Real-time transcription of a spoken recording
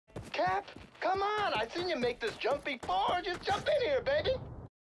Cap? Come on, I seen you make this jump before. Just jump in here, baby.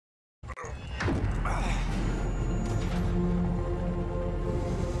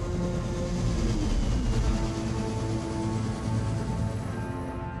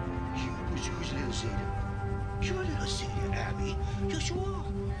 You're a little silly, Abby. Yes, you are.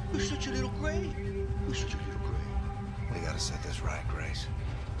 You're such a little gray. You're such a little gray. We gotta set this right, Grace.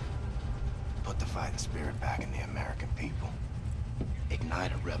 Put the fighting spirit back in the American people.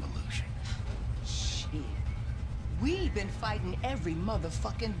 Ignite a revolution. Shit. We've been fighting every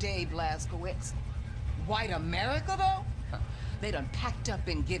motherfucking day, Blazkowicz. White America, though? They done packed up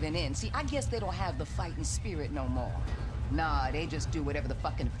and given in. See, I guess they don't have the fighting spirit no more. Nah, they just do whatever the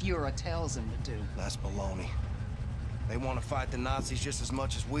fucking Fuhrer tells them to do. That's baloney. They want to fight the Nazis just as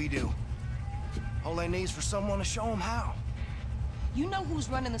much as we do. All they need is for someone to show them how. You know who's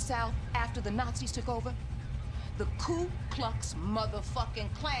running the South after the Nazis took over? The Ku Klux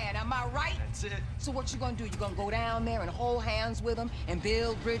motherfucking Klan, am I right? That's it. So what you gonna do? You gonna go down there and hold hands with them and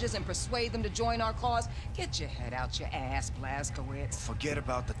build bridges and persuade them to join our cause? Get your head out your ass, Blazkowicz. Forget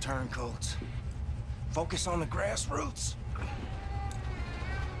about the turncoats. Focus on the grassroots.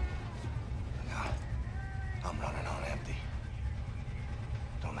 Now, I'm running on empty.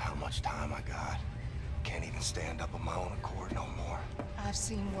 Don't know how much time I got. Can't even stand up on my own accord no more. I've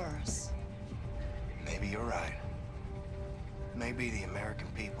seen worse. Maybe you're right. Maybe the American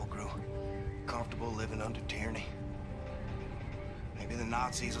people grew comfortable living under tyranny. Maybe the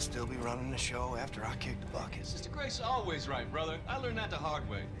Nazis will still be running the show after I kick the bucket. Sister Grace is always right, brother. I learned that the hard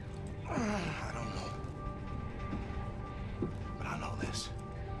way. I don't know. But I know this.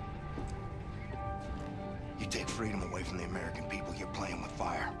 You take freedom away from the American people, you're playing with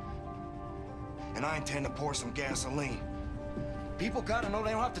fire. And I intend to pour some gasoline. People gotta know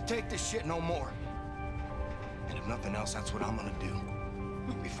they don't have to take this shit no more. And if nothing else, that's what I'm gonna do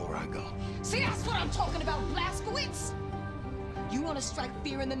before I go. See, that's what I'm talking about, Blazkowicz! You wanna strike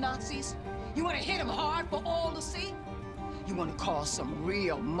fear in the Nazis? You wanna hit them hard for all to see? You wanna cause some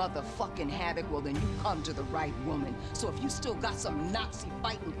real motherfucking havoc? Well, then you come to the right woman. So if you still got some Nazi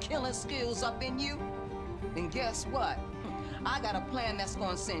fighting, killing skills up in you, then guess what? I got a plan that's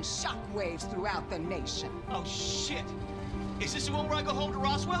gonna send shockwaves throughout the nation. Oh, shit. Is this the one where I go home to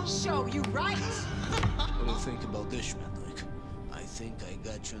Roswell? Show you right. What do you think about this, Schmidlik? I think I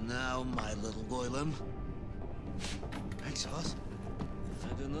got you now, my little golem. Thanks, Hoss. I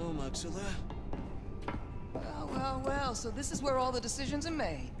don't know, Maxilla. Well, so this is where all the decisions are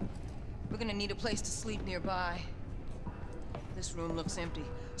made. We're gonna need a place to sleep nearby. This room looks empty.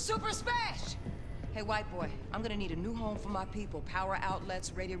 Super Smash! Hey, white boy, I'm gonna need a new home for my people. Power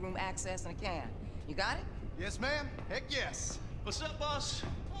outlets, radio room access, and a can. You got it? Yes, ma'am. Heck yes. What's up, boss?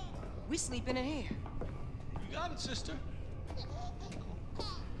 We sleeping in here. You got it, sister.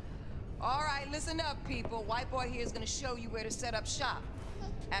 All right, listen up, people. White boy here is gonna show you where to set up shop.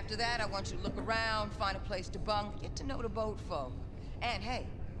 After that, I want you to look around, find a place to bunk, get to know the boat folk. And hey,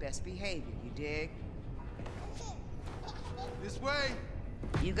 best behavior, you dig? This way.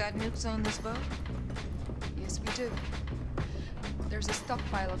 You got nukes on this boat? Yes, we do. There's a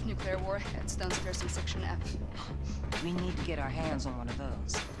stockpile of nuclear warheads downstairs in Section F. We need to get our hands on one of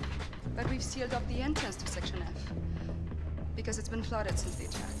those. But we've sealed up the entrance to Section F. Because it's been flooded since the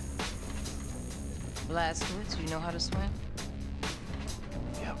attack. Blazkowicz, you know how to swim?